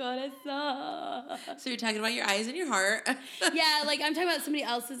duele mi corazón. So you're talking about your eyes and your heart. Yeah, like I'm talking about somebody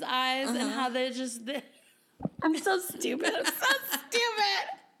else's eyes and how they're just. I'm so stupid. I'm so stupid.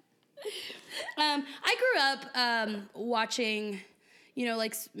 I grew up watching,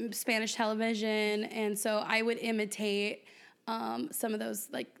 like Spanish television, and so I would imitate some of those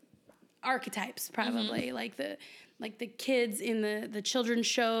like archetypes, probably like the kids in the children's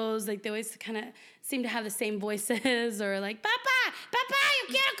shows. Like they always kind of seem to have the same voices, or like Papa, you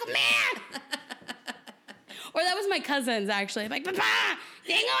quiero comer. Or that was my cousins actually, like Papa,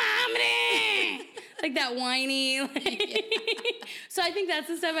 tengo hambre. Like that whiny. So I think that's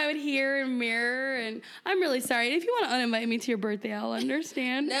the stuff I would hear and mirror. And I'm really sorry. If you want to uninvite me to your birthday, I'll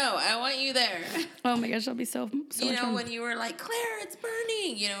understand. No, I want you there. Oh my gosh, I'll be so much fun. When you were like, Claire, it's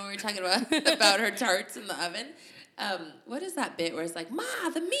burning. When we were talking about her tarts in the oven. What is that bit where it's like, Ma,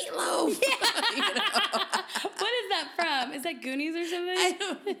 the meatloaf? Yeah. What is that from? Is that Goonies or something? I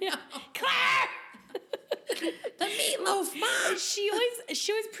don't know. Claire! The meatloaf, Mom. She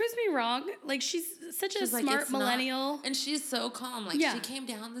always proves me wrong. Like she's such a smart millennial. And she's so calm. Like she came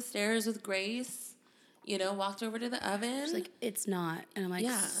down the stairs with Grace, walked over to the oven. She's like, it's not. And I'm like,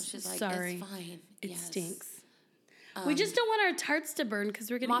 she's like, sorry. It's fine. It stinks. We just don't want our tarts to burn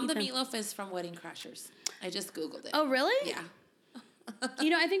because we're going to eat them. Mom, the meatloaf is from Wedding Crashers. I just Googled it. Oh, really? Yeah.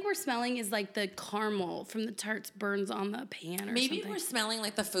 I think we're smelling is like the caramel from the tarts burns on the pan or something. Maybe we're smelling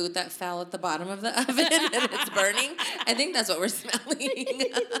like the food that fell at the bottom of the oven and it's burning. I think that's what we're smelling.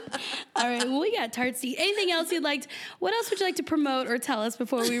 All right. Well, we got tarts to eat. Anything else you'd like? What else would you like to promote or tell us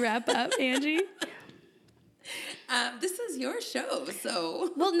before we wrap up, Angie? This is your show,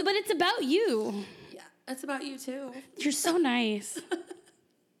 so. Well, but it's about you. Yeah, it's about you too. You're so nice.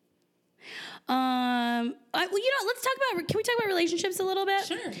 Let's talk about. Can we talk about relationships a little bit?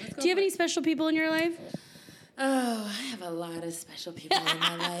 Sure. Do you have any special people in your life? Oh, I have a lot of special people in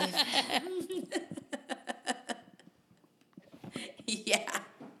my life. Yeah.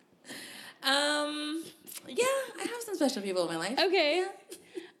 Yeah, I have some special people in my life. Okay.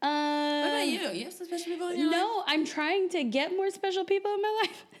 What about you? You have some special people in your life? No, I'm trying to get more special people in my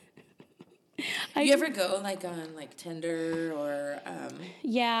life. You ever go like on like Tinder or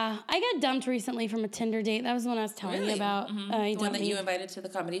Yeah, I got dumped recently from a Tinder date. That was the one I was telling you about. the one that you invited to the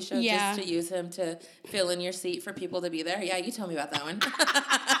comedy show Yeah. just to use him to fill in your seat for people to be there? Yeah, you told me about that one.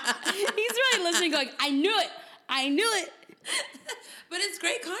 He's really listening going, I knew it. But it's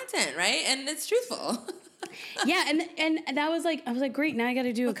great content, right? And it's truthful. Yeah, and that was like, I was like, great, now I got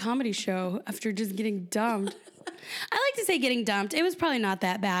to do a comedy show after just getting dumped. I like to say getting dumped. It was probably not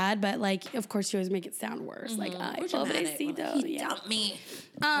that bad, but like, of course, you always make it sound worse. Like, We're dramatic. He dumped me.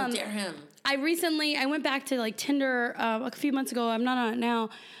 How dare him? I went back to like Tinder a few months ago. I'm not on it now.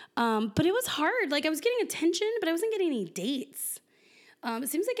 But it was hard. Like I was getting attention, but I wasn't getting any dates. It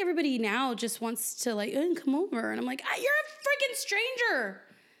seems like everybody now just wants to like, come over. And I'm like, you're a freaking stranger.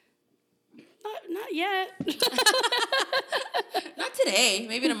 Not yet. Not today.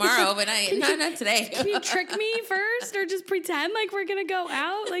 Maybe tomorrow, but not today. Can you trick me first or just pretend like we're going to go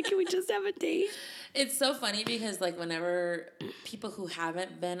out? Like, can we just have a date? It's so funny because, like, whenever people who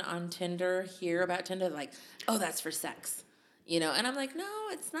haven't been on Tinder hear about Tinder, they're like, oh, that's for sex, you know? And I'm like, no,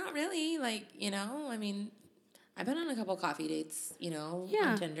 it's not really. Like, you know, I mean, I've been on a couple coffee dates, you know,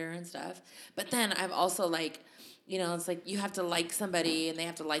 on Tinder and stuff. But then I've also, like, you know, it's like you have to like somebody and they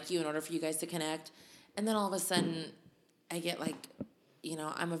have to like you in order for you guys to connect. And then all of a sudden I get, like, you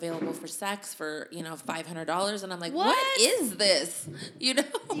know, I'm available for sex for, you know, $500. And I'm like, what is this? You know?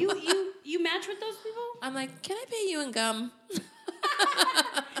 You match with those people? I'm like, can I pay you in gum? Can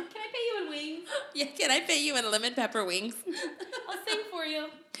I pay you in wings? Yeah, can I pay you in lemon pepper wings? I'll sing for you.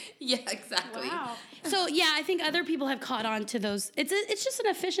 Yeah, exactly. Wow. So, yeah, I think other people have caught on to those. It's just an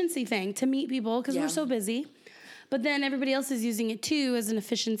efficiency thing to meet people because we're so busy. But then everybody else is using it, too, as an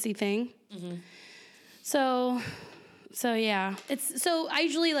efficiency thing. Mm-hmm. So yeah. So I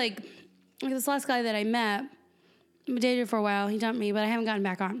usually, like this last guy that I met, I dated for a while. He dumped me, but I haven't gotten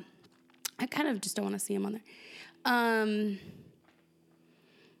back on. I kind of just don't want to see him on there.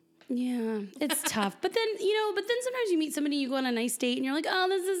 Yeah, it's tough. But then sometimes you meet somebody, you go on a nice date, and you're like, oh,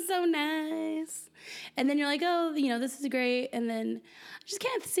 this is so nice. And then you're like, oh, you know, this is great. And then I just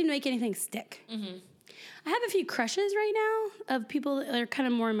can't seem to make anything stick. Mm-hmm. I have a few crushes right now of people that are kind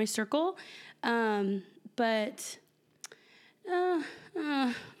of more in my circle. But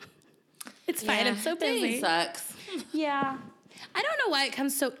it's fine. I'm so busy. Dating sucks. Yeah. I don't know why it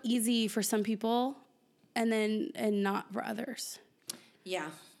comes so easy for some people and not for others. Yeah.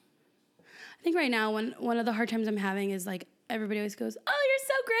 I think right now one of the hard times I'm having is like everybody always goes, oh, you're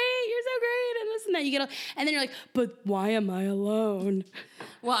so great, and this and that. You get and then you're like, but why am I alone?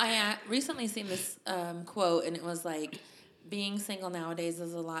 Well, I recently seen this quote, and it was like, being single nowadays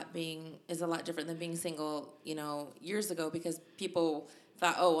is a lot different than being single, you know, years ago, because people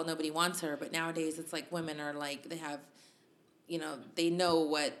thought, oh, well, nobody wants her. But nowadays it's like women are like, they have, you know, they know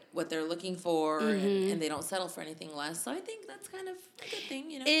what they're looking for, and they don't settle for anything less. So I think that's kind of a good thing,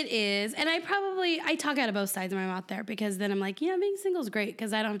 you know. It is. And I talk out of both sides of my mouth there, because then I'm like, yeah, being single is great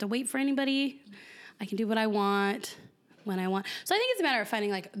because I don't have to wait for anybody. I can do what I want when I want. So I think it's a matter of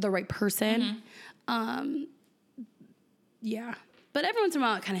finding like the right person. Yeah. But every once in a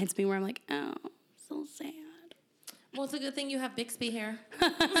while it kind of hits me where I'm like, oh, so sad. Well, it's a good thing you have Bixby here. He's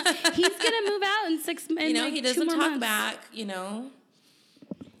going to move out in 6 months. You know, he doesn't talk back, you know.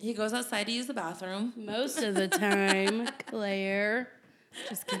 He goes outside to use the bathroom. Most of the time, Claire.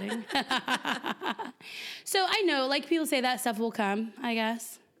 Just kidding. So I know, like people say that stuff will come, I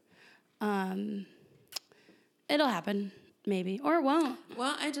guess. It'll happen. Maybe. Or it won't.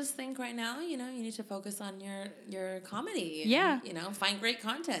 Well, I just think right now, you know, you need to focus on your comedy. And, yeah. you know, find great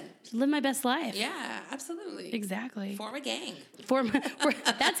content. Live my best life. Yeah, absolutely. Exactly. Form a gang.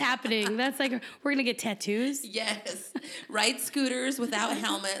 That's happening. That's like, we're going to get tattoos. Yes. Ride scooters without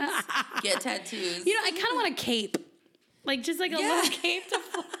helmets. Get tattoos. You know, I kind of want a cape. Like, just like a little cape to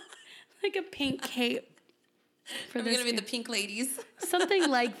fly. Like a pink cape. We're going to be the pink ladies. Something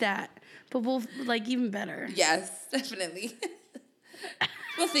like that. But we'll, like, even better. Yes, definitely.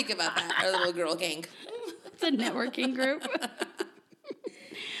 We'll think about that, our little girl gang. It's a networking group.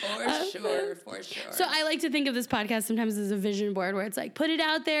 For sure. So I like to think of this podcast sometimes as a vision board where it's like, put it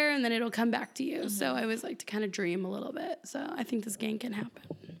out there and then it'll come back to you. Mm-hmm. So I always like to kind of dream a little bit. So I think this gang can happen.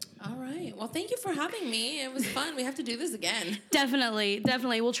 All right. Well, thank you for having me. It was fun. We have to do this again. Definitely.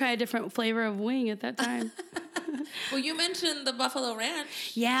 We'll try a different flavor of wing at that time. Well, you mentioned the Buffalo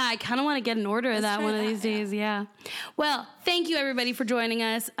Ranch. Yeah, I kind of want to get an order of that one of these days. Yeah. Well, thank you everybody for joining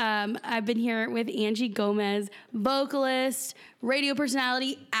us. I've been here with Angie Gomez, vocalist, radio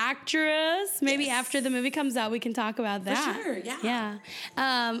personality, actress. Maybe after the movie comes out, we can talk about that. For sure, yeah. Yeah.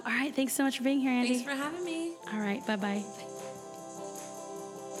 All right. Thanks so much for being here, Angie. Thanks for having me. All right. Bye-bye.